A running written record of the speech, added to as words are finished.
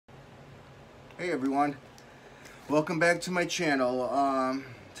Hey everyone, welcome back to my channel.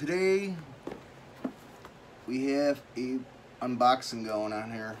 Today we have a unboxing going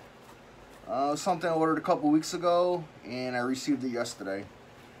on here. Something I ordered a couple weeks ago and I received it yesterday.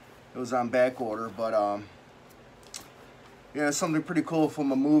 It was on back order, but yeah, it's something pretty cool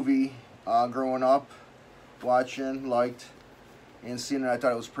from a movie growing up, watching, liked, and seeing it. I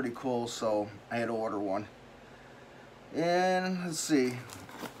thought it was pretty cool, so I had to order one. And let's see,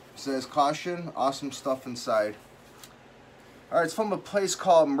 it says caution, awesome stuff inside. Alright, it's from a place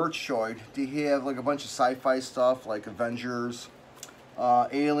called Merchoid. They have like a bunch of sci-fi stuff like Avengers,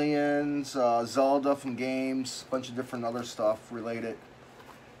 Aliens, Zelda from games, a bunch of different other stuff related.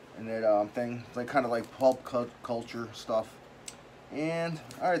 And that thing, like kind of like pulp culture stuff. And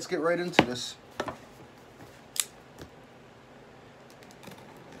alright, let's get right into this.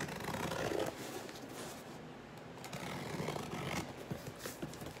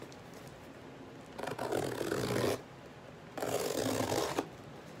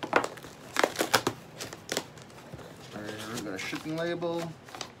 We've got a shipping label,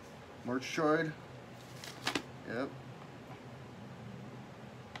 Merchoid.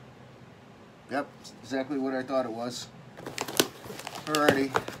 Yep, exactly what I thought it was.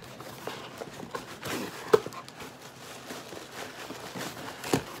 Alrighty.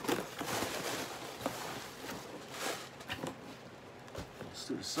 Let's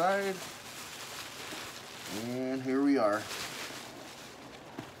do the side. And here we are.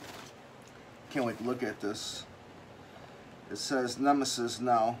 Can't wait to look at this. It says Nemesis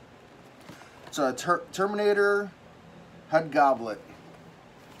now. It's a Terminator head goblet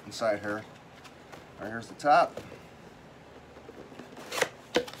inside here. All right, here's the top.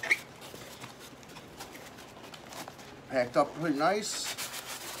 Packed up pretty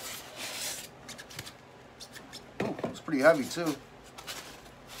nice. Ooh, it's pretty heavy too.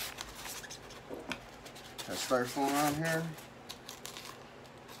 Got styrofoam on here.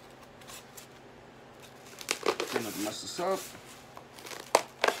 Gonna mess this up.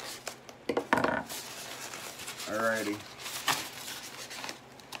 Alrighty.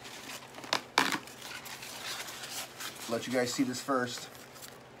 Let you guys see this first.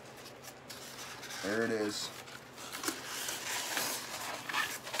 There it is.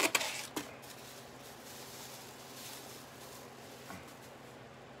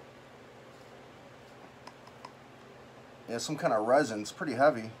 Yeah, some kind of resin. It's pretty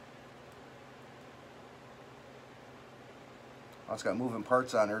heavy. Oh, it's got moving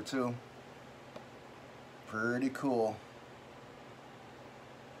parts on there too. Pretty cool.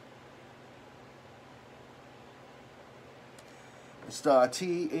 It's the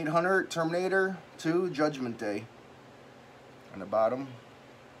T800 Terminator 2 Judgment Day on the bottom.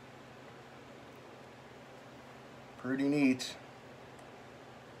 Pretty neat.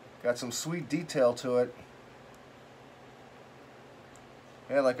 Got some sweet detail to it.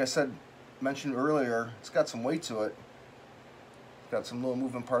 Yeah, like I mentioned earlier, it's got some weight to it. Got some little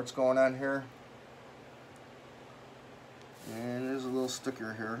moving parts going on here. And there's a little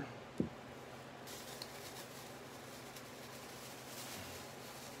sticker here.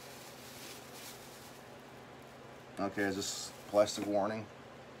 Okay, it's just plastic warning.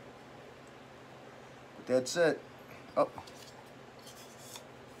 But that's it. Oh,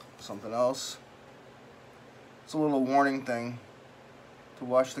 something else. It's a little warning thing. To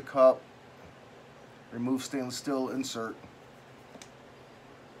wash the cup, remove stainless steel insert.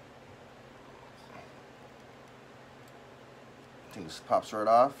 I think this pops right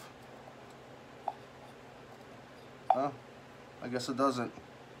off. Oh, I guess it doesn't.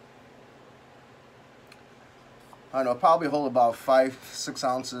 I don't know, probably hold about 5-6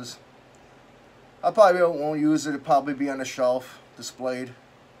 ounces. I probably won't use it. It'll probably be on the shelf, displayed.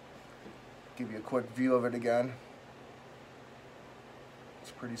 Give you a quick view of it again.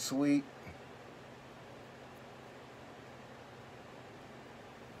 It's pretty sweet.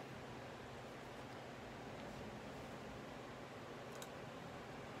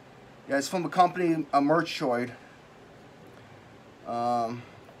 Yeah, it's from a company, Merchoid. Yeah,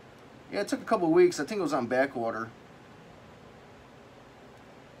 it took a couple of weeks. I think it was on back order.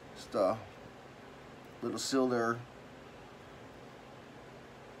 Just a little seal there.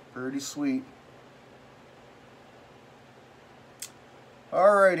 Pretty sweet.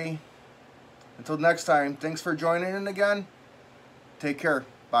 Alrighty. Until next time, thanks for joining in again. Take care.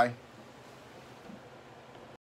 Bye.